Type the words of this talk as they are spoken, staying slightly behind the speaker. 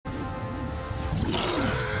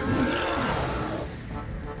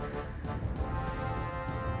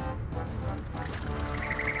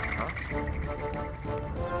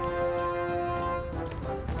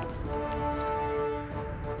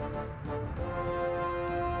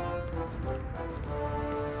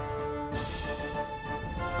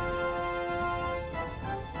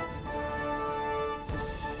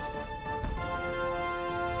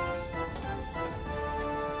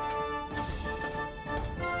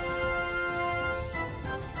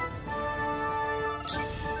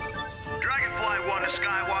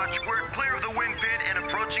Skywatch, we're clear of the wind pit and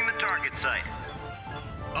approaching the target site.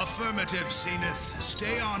 Affirmative, Zenith.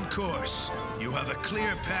 Stay on course. You have a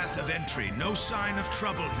clear path of entry. No sign of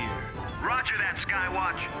trouble here. Roger that,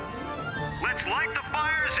 Skywatch. Let's light the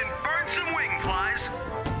fires and burn some wing flies.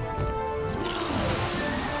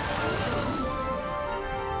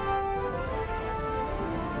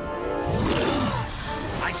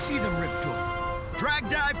 I see them, Riptor. Drag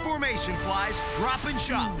dive formation, Flyz. Drop and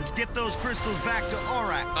shot. Let's get those crystals back to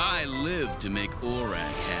Aurak. I live to make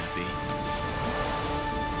Aurak happy.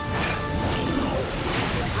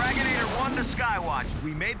 Dragonator 1 to Skywatch.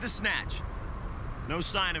 We made the snatch. No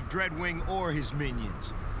sign of Dreadwing or his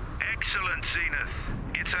minions. Excellent, Zenith.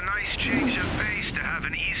 It's a nice change of pace to have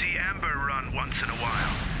an easy amber run once in a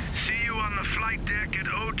while. See you on the flight deck at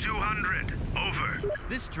 0200. Over.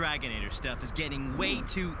 This Dragonator stuff is getting way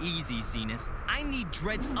too easy, Zenith. I need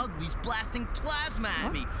Dread's uglies blasting plasma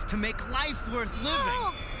at me to make life worth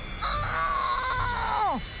living.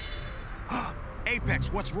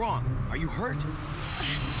 Apex, what's wrong? Are you hurt?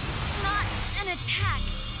 Not an attack.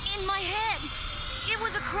 In my head. It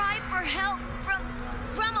was a cry for help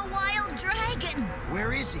from a wild dragon.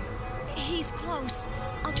 Where is he? He's close.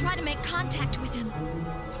 I'll try to make contact with him.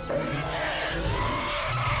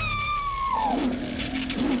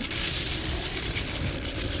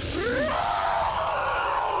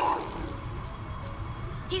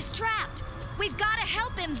 He's trapped. We've got to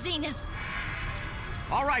help him, Zenith.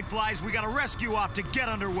 All right, Flyz, we got a rescue op to get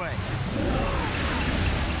underway.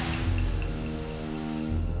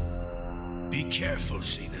 Be careful,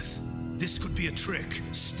 Zenith. This could be a trick.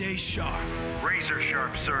 Stay sharp. Razor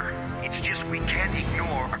sharp, sir. It's just we can't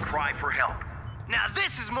ignore a cry for help. Now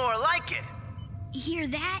this is more like it. You hear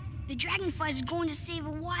that? The dragonflies are going to save a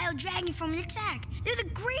wild dragon from an attack. They're the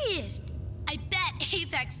greatest. I bet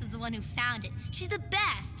Apex was the one who found it. She's the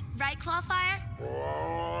best, right, Clawfire?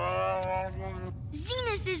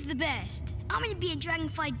 Zenith is the best. I'm gonna be a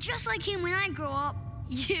dragonfly just like him when I grow up.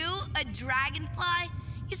 You, a dragonfly?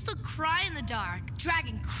 You still cry in the dark.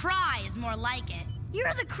 Dragon cry is more like it.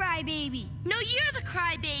 You're the crybaby. No, you're the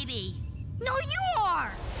crybaby. No, you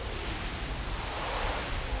are.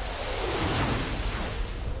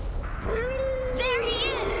 There he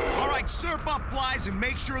is. All right, surp up, Flyz, and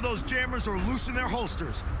make sure those jammers are loose in their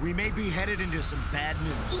holsters. We may be headed into some bad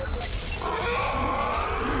news.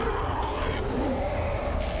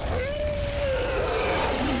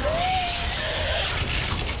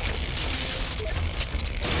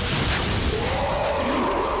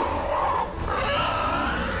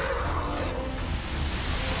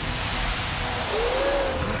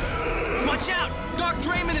 Watch out! Dark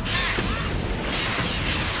Draymond attack!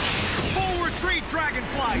 Full retreat,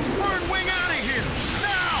 dragonflies! Burn wing out of here!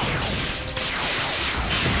 Now!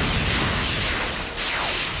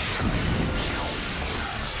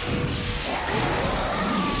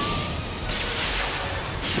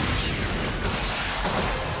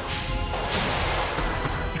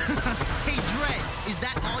 Hey, Dread, is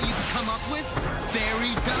that all you can come up with?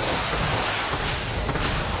 Fairy dust?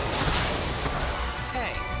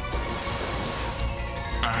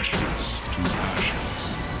 Ashes to ashes,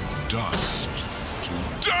 dust to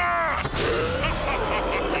dust!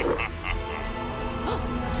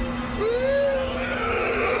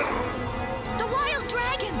 The wild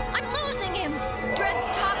dragon! I'm losing him! Dread's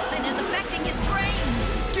toxin is affecting his brain.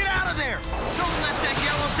 Get out of there! Don't let that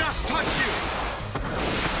yellow dust touch you!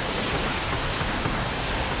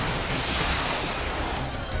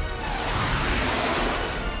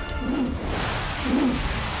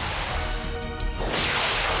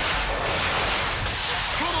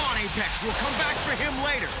 Apex, we'll come back for him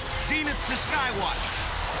later. Zenith to Skywatch.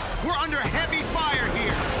 We're under heavy fire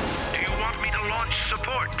here. Do you want me to launch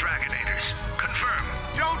support, Dragonators? Confirm.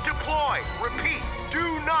 Don't deploy. Repeat,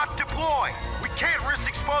 do not deploy. We can't risk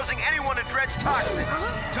exposing anyone to Dread's toxin.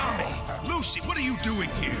 Tommy, Lucy, what are you doing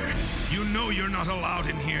here? You know you're not allowed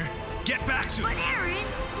in here. Get back to... But Aaron,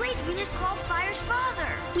 Blazewind is Clawfire's father.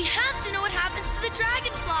 We have to know what happens to the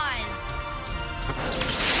dragonflies.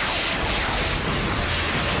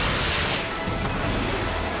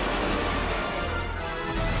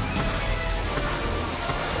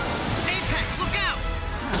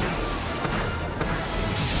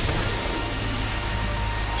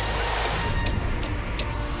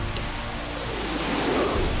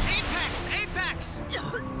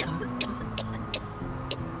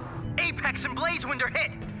 Apex and Blazewind are hit.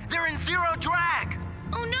 They're in zero drag.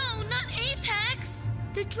 Oh no, not Apex!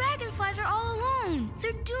 The dragonflies are all alone.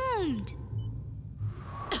 They're doomed.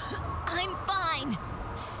 I'm fine.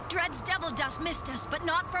 Dread's devil dust missed us, but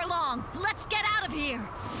not for long. Let's get out of here.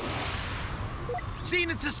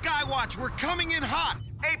 Zenith to Skywatch, we're coming in hot.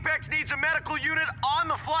 Apex needs a medical unit on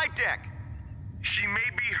the flight deck. She may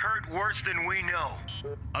be hurt worse than we know.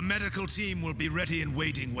 A medical team will be ready and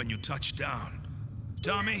waiting when you touch down.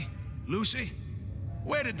 Tommy, Lucy,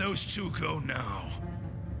 where did those two go now?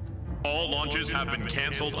 All launches have been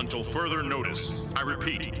canceled until further notice. I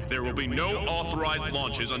repeat, there will be no authorized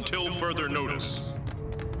launches until further notice.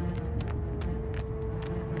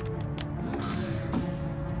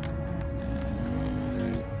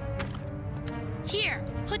 Here,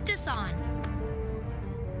 put this on.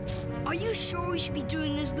 Are you sure we should be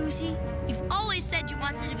doing this, Lucy? You've always said you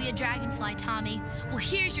wanted to be a dragonfly, Tommy. Well,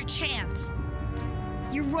 here's your chance.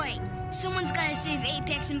 You're right. Someone's gotta save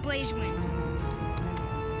Apex and Blazewind.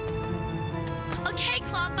 Okay,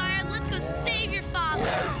 Clawfire, let's go save your father.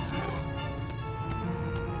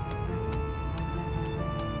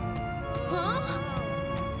 Huh?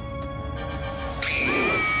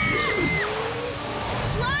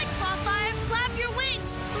 Fly, Clawfire! Flap your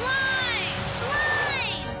wings! Fly! Fly!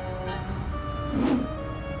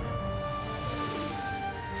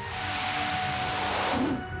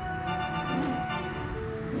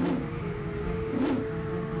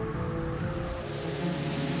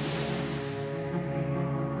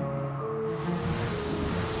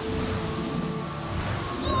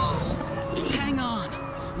 Hang on.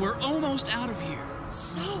 We're almost out of here.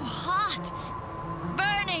 So hot.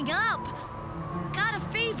 Burning up. Got a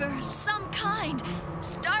fever of some kind.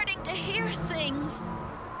 Starting to hear things.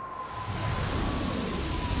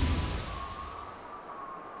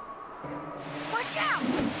 Watch out!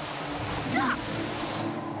 Duck!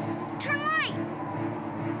 Turn right!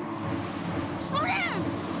 Slow down!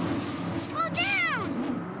 Slow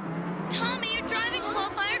down! Tommy, you're driving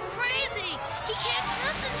Clawfire crazy! He can't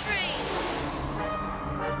concentrate!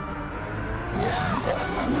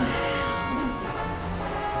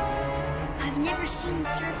 I've never seen the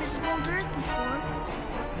surface of old Earth before.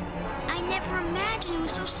 I never imagined it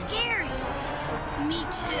was so scary. Me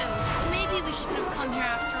too. Maybe we shouldn't have come here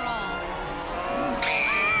after all.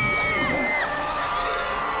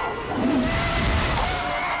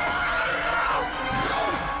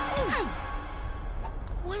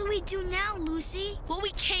 What do we do now, Lucy? What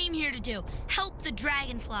we came here to do, help the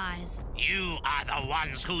dragonflies. You are the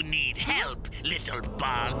ones who need help, little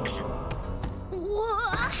bugs.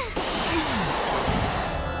 What?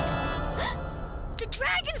 The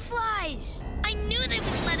dragonflies! I knew they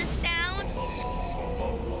wouldn't let us down.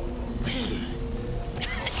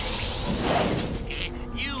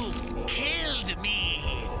 You killed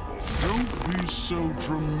me. Don't be so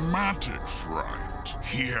dramatic, Fright.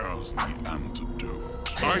 Here's the antidote.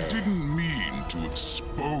 I didn't mean to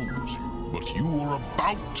expose you, but you were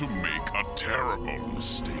about to make a terrible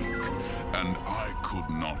mistake, and I could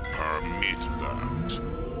not permit that.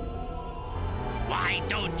 Why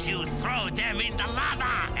don't you throw them in the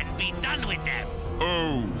lava and be done with them?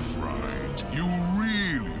 Oh, Fright, you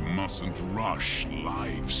really mustn't rush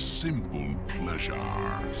life's simple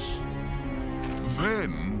pleasures.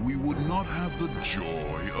 Then we would not have the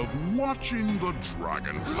joy of watching the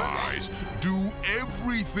dragonflies do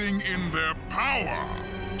everything in their power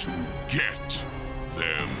to get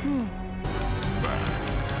them back.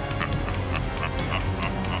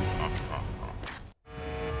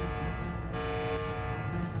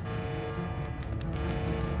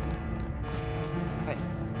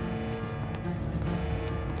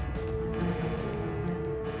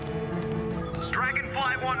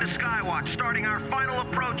 Dragonfly 1 to Skywatch, starting our final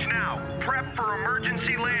approach now. Prep for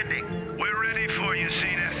emergency landing. We're ready for you,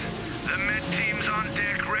 Zenith. The med team's on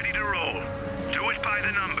deck, ready to roll. Do it by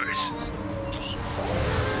the numbers.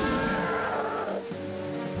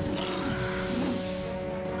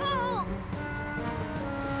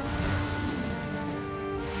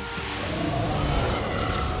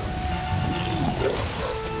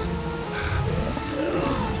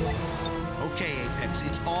 Okay, Apex,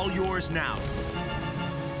 it's all yours now.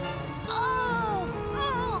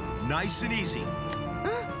 Nice and easy.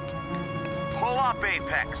 Pull up,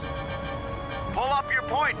 Apex. Pull up your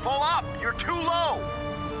point. Pull up. You're too low.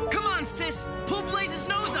 Come on, sis. Pull Blaze's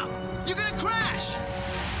nose up. You're gonna crash.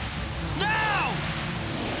 Now!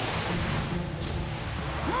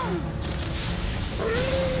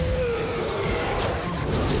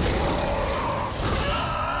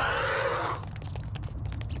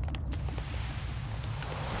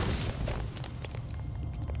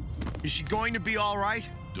 Is she going to be all right?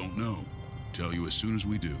 Don't know. Tell you as soon as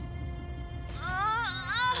we do.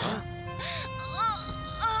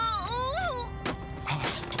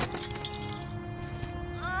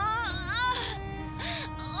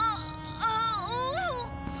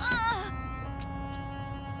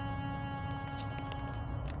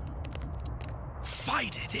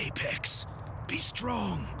 Fight it, Apex. Be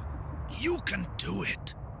strong. You can do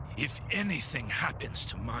it. If anything happens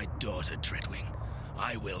to my daughter, Dreadwing,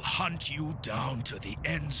 I will hunt you down to the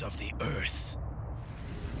ends of the earth.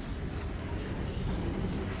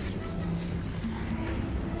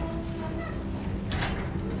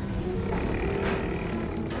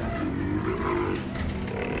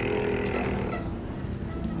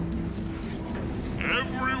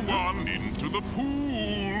 Everyone into the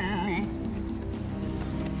pool.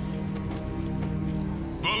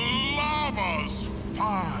 The lava's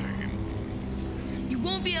fine. You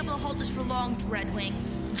won't be able to hold us for long, Dreadwing.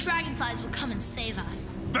 The dragonflies will come and save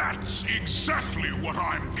us. That's exactly what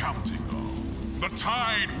I'm counting on. The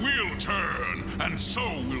tide will turn, and so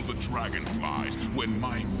will the dragonflies when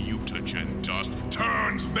my mutagen dust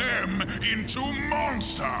turns them into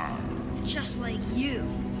monsters. Just like you.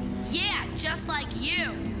 Yeah, just like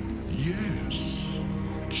you. Yes,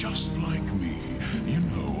 just like me. You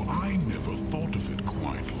know, I never thought of it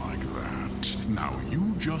quite like that. Now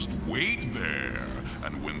you just wait there,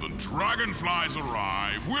 and when the dragonflies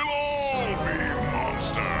arrive, we'll all be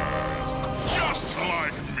monsters, just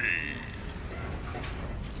like me.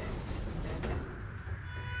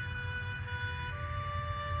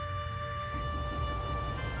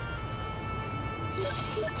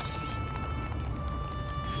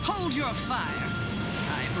 Hold your fire.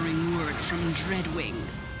 I bring word from Dreadwing.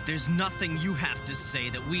 There's nothing you have to say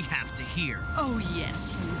that we have to hear. Oh,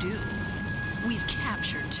 yes, you do. We've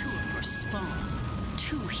captured 2 of your spawn.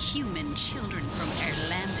 2 human children from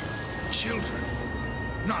Erlandis. Children?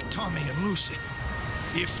 Not Tommy and Lucy.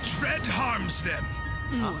 If Dread harms them...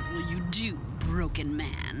 What will you do, broken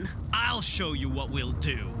man? I'll show you what we'll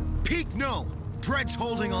do. Peek, no! Dread's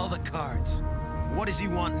holding all the cards. What does he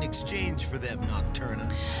want in exchange for them,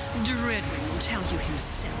 Nocturna? Dreadwing will tell you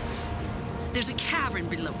himself. There's a cavern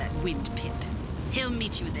below that wind pit. He'll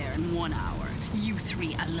meet you there in 1 hour, you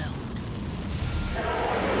 3 alone.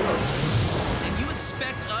 And you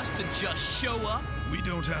expect us to just show up? We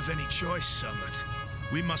don't have any choice, Summit.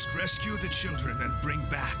 We must rescue the children and bring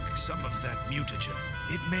back some of that mutagen.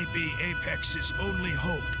 It may be Apex's only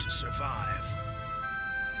hope to survive.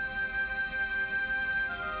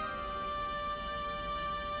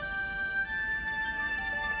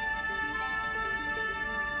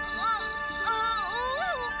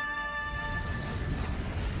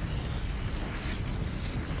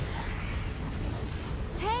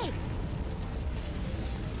 Hey!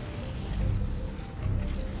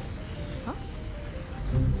 Huh?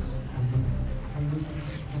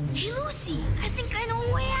 Hey, Lucy! I think I know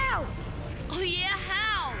a way out! Oh yeah,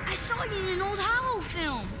 how? I saw it in an old Hollow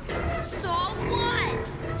film. Saw what?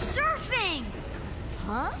 Surfing!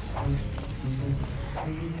 Huh?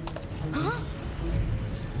 Huh?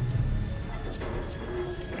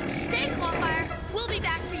 Stay, Clawfire. We'll be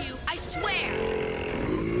back for you, I swear.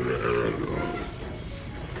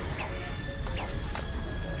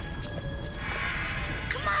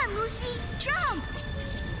 Come on, Lucy! Jump!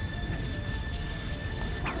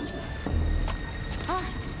 Huh?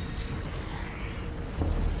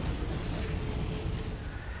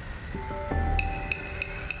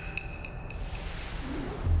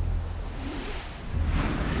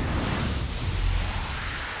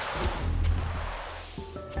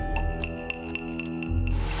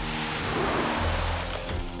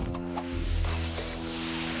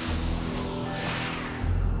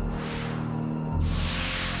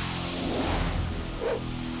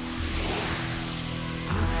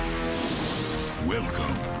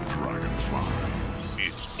 Welcome, Dragonfly.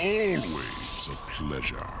 It's always a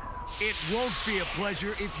pleasure. It won't be a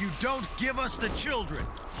pleasure if you don't give us the children.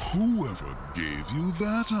 Whoever gave you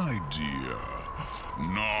that idea?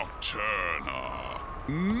 Nocturna.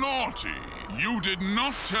 Naughty! You did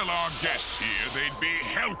not tell our guests here they'd be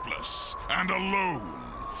helpless and alone.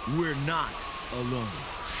 We're not alone.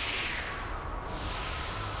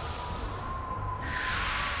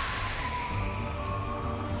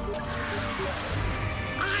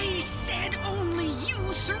 I said only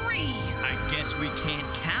you 3! I guess we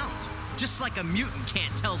can't count. Just like a mutant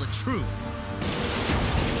can't tell the truth.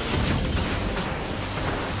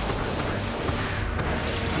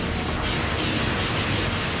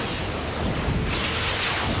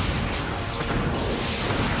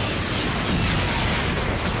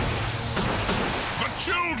 The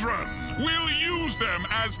children! We'll use them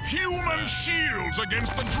as human shields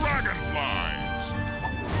against the dragonflies.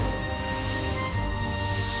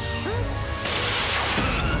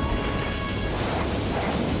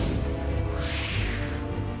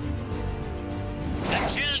 The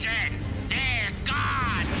children, they're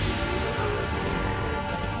gone!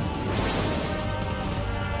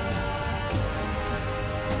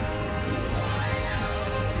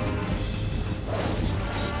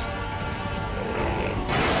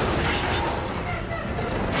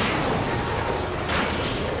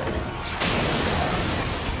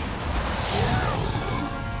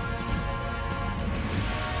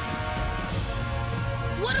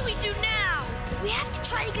 What do we do now? We have to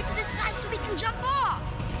try to get to the side so we can jump off.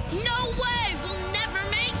 No way! We'll never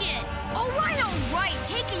make it! All right.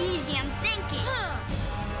 Take it easy, I'm thinking.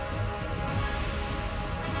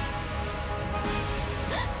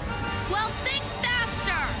 Well, think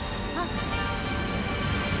faster!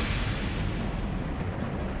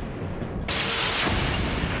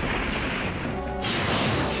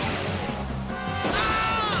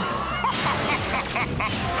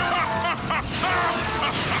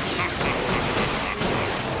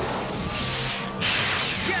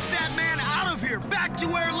 Get that man out of here! Back to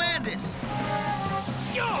Airlandis!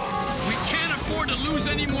 We can't afford to lose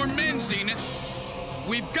any more men, Zenith.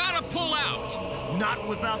 We've got to pull out. Not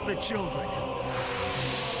without the children.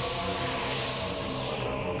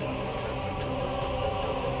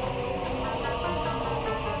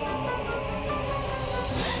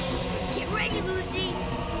 Get ready, Lucy.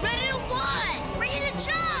 Ready to what? Ready to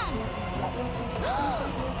jump.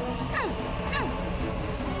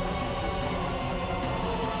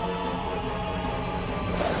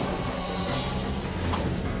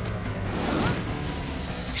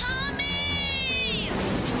 Tommy!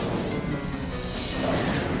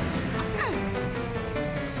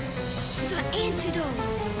 The antidote.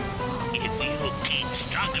 If you keep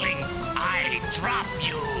struggling, I drop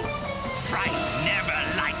you. Fright never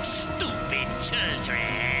likes stupid children.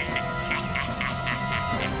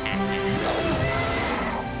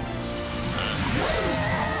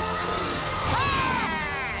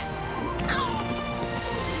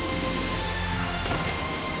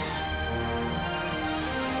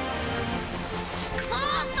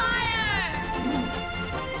 Claw fire!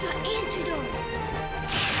 The antidote.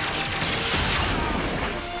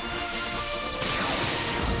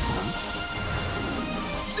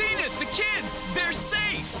 Zenith, the kids, they're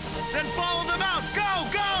safe. Then follow them out! Go,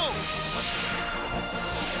 go!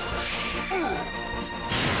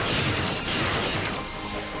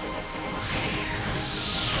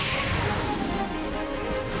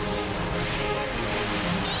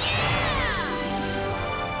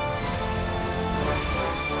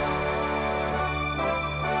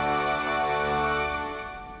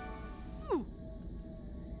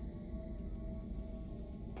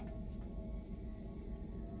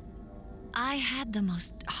 I had the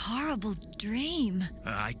most horrible dream.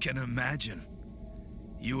 I can imagine.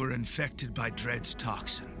 You were infected by Dread's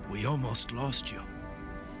toxin. We almost lost you.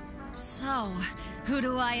 So, who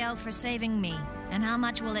do I owe for saving me? And how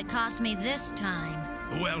much will it cost me this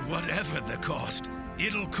time? Well, whatever the cost,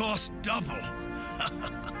 it'll cost double.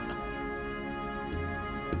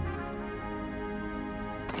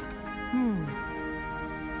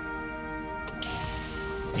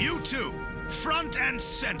 You two, front and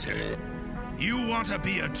center. You want to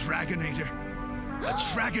be a Dragonator? A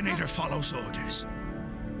Dragonator follows orders.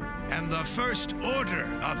 And the first order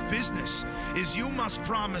of business is you must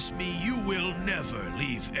promise me you will never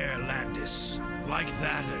leave Airlandis like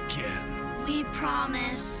that again. We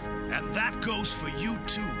promise. And that goes for you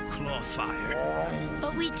too, Clawfire.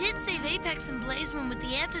 But we did save Apex and Blazeman with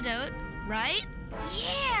the antidote, right?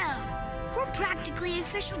 Yeah! We're practically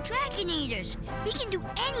official Dragonators. We can do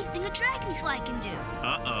anything a dragonfly can do.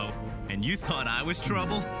 Uh-oh. And you thought I was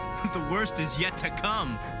trouble? The worst is yet to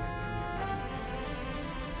come.